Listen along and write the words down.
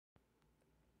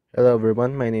Hello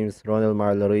everyone, my name is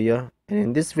Ronel Rio, and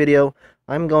in this video,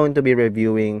 I'm going to be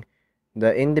reviewing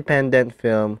the independent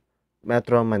film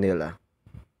Metro Manila.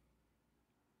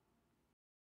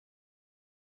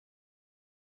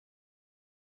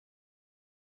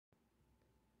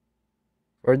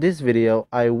 For this video,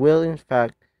 I will in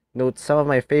fact note some of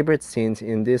my favorite scenes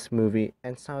in this movie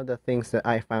and some of the things that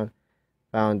I found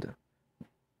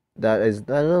that is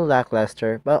a little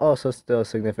lackluster but also still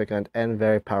significant and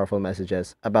very powerful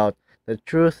messages about the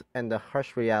truth and the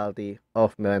harsh reality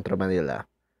of Metro Manila.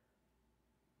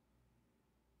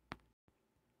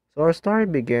 So our story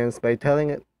begins by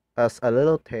telling us a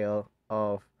little tale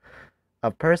of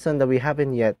a person that we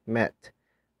haven't yet met,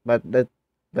 but the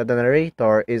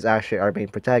narrator is actually our main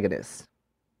protagonist.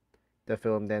 The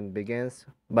film then begins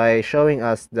by showing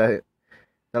us the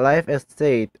life and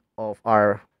state of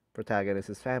our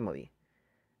protagonist's family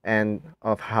and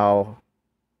of how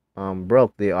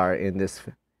broke they are in this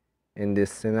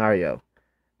scenario.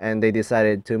 And they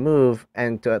decided to move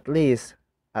and to at least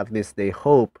they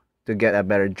hope to get a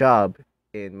better job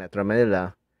in Metro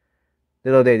Manila.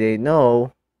 Little they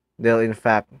know, they'll in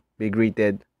fact be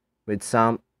greeted with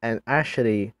some and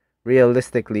actually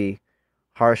realistically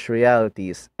harsh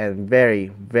realities and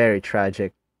very, very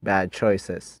tragic bad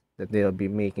choices that they'll be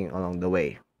making along the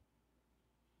way.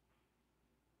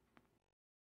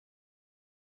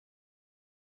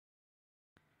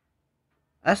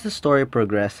 As the story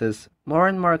progresses, more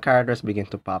and more characters begin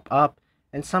to pop up,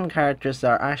 and some characters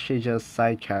are actually just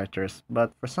side characters,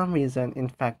 but for some reason, in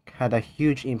fact, had a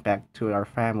huge impact to our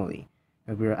family.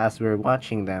 And as we were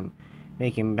watching them,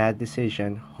 making bad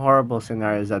decisions, horrible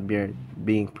scenarios that we're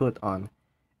being put on,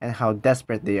 and how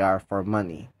desperate they are for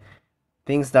money.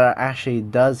 Things that are actually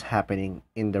does happening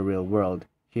in the real world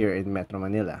here in Metro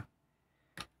Manila.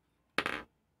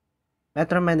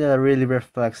 Metro Manila really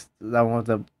reflects one of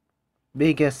the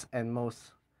biggest and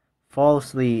most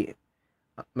falsely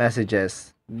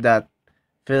messages that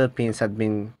Philippines had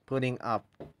been putting up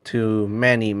to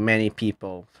many, many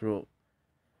people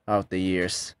throughout the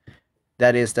years.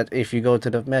 That is that if you go to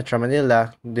the Metro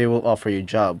Manila, they will offer you a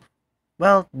job.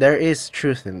 Well, there is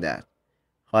truth in that.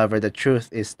 However, the truth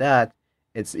is that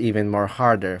it's even more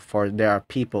harder for there are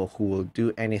people who will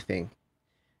do anything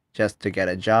just to get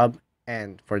a job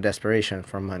and for desperation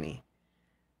for money.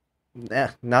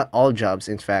 Not all jobs,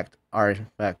 in fact, are in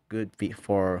fact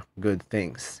for good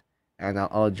things, and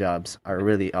not all jobs are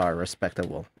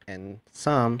respectable, and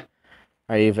some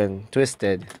are even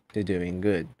twisted to doing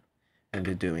good and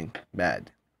to doing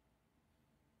bad.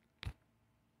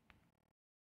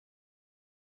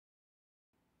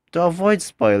 To avoid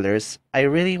spoilers, I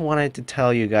really wanted to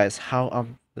tell you guys how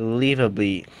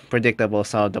unbelievably predictable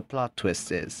some of the plot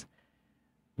twist is.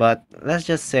 But let's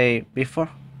just say before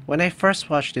when I first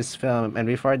watched this film and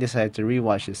before I decided to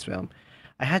rewatch this film,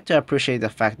 I had to appreciate the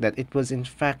fact that it was in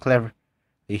fact cleverly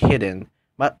hidden,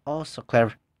 but also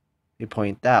cleverly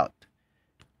pointed out.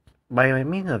 By my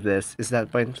meaning of this is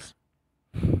that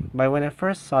when I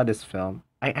first saw this film,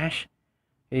 I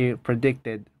actually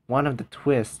predicted one of the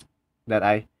twists that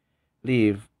I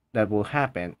believe that will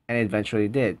happen, and it eventually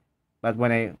did. But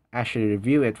when I actually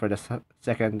review it for the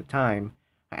second time,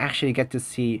 I actually get to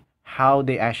see how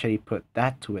they actually put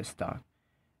that twist on,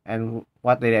 and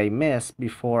what did I miss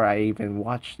before I even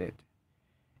watched it.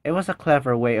 It was a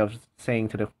clever way of saying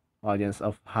to the audience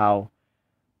of how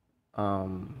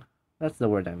that's the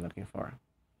word I'm looking for,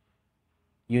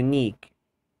 unique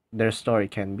their story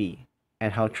can be,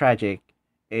 and how tragic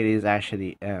it is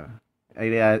actually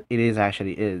it is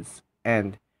actually is,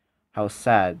 and how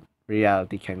sad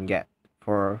reality can get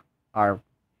for our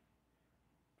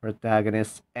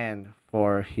protagonist and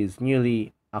for his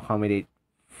newly accommodated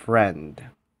friend.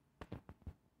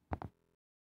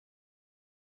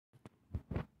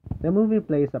 The movie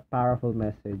plays a powerful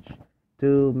message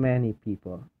to many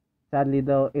people. Sadly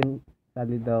though,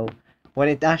 when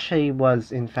it actually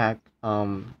was in fact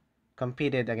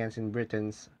competed against in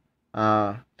Britain's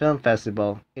film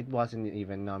festival, it wasn't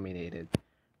even nominated.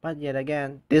 But yet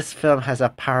again, this film has a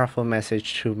powerful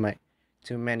message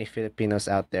to many Filipinos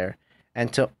out there,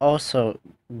 and to also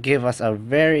give us a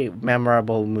very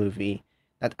memorable movie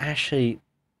that actually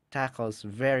tackles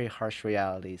very harsh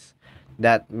realities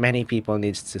that many people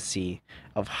needs to see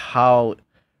of how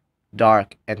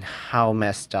dark and how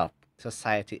messed up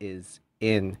society is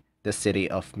in the city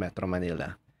of Metro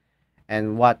Manila,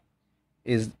 and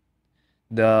is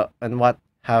what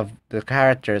have the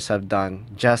characters have done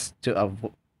just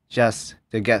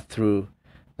to get through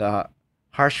the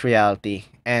harsh reality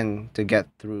and to get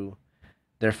through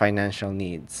their financial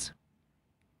needs.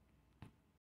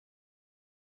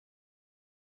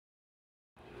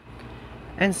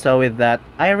 And so with that,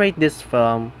 I rate this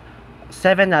film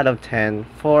 7 out of 10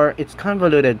 for its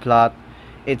convoluted plot,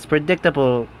 its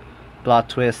predictable plot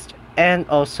twist, and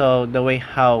also the way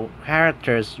how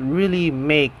characters really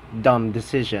make dumb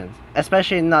decisions,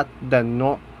 especially not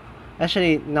the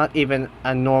actually not even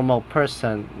a normal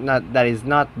person not that is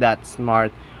not that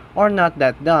smart or not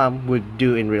that dumb would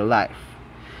do in real life.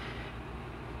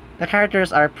 The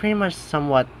characters are pretty much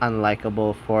somewhat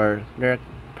unlikable for their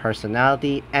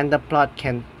personality, and the plot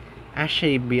can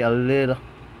actually be a little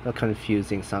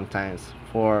confusing sometimes.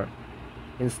 For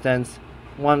instance,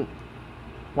 one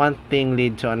thing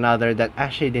lead to another that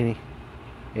actually didn't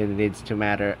it needs to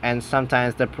matter, and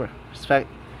sometimes the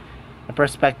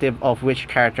perspective of which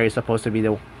character is supposed to be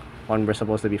the one we're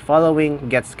supposed to be following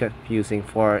gets confusing,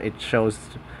 for it shows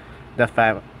the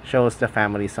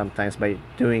family sometimes by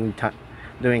doing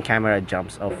camera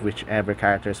jumps of whichever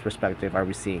character's perspective are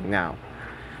we seeing now.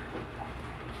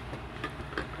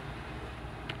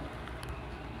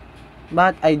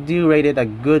 But I do rate it a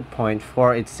good point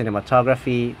for its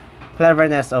cinematography,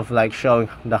 cleverness of like showing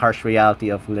the harsh reality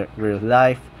of real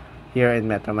life here in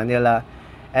Metro Manila,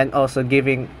 and also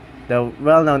giving the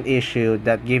well-known issue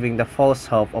that giving the false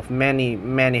hope of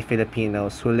many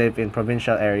Filipinos who live in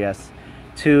provincial areas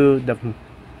to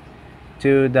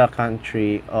the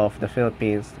country of the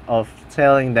Philippines, of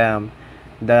telling them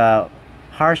the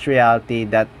harsh reality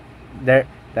that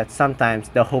sometimes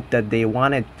the hope that they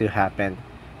wanted to happen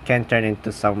can turn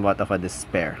into somewhat of a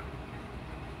despair.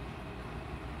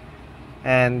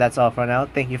 And that's all for now.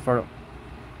 Thank you for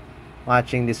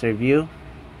watching this review.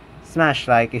 Smash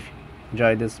like if you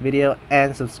enjoyed this video,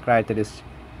 and subscribe to this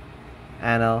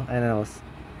channel.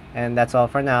 And that's all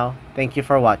for now. Thank you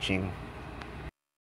for watching.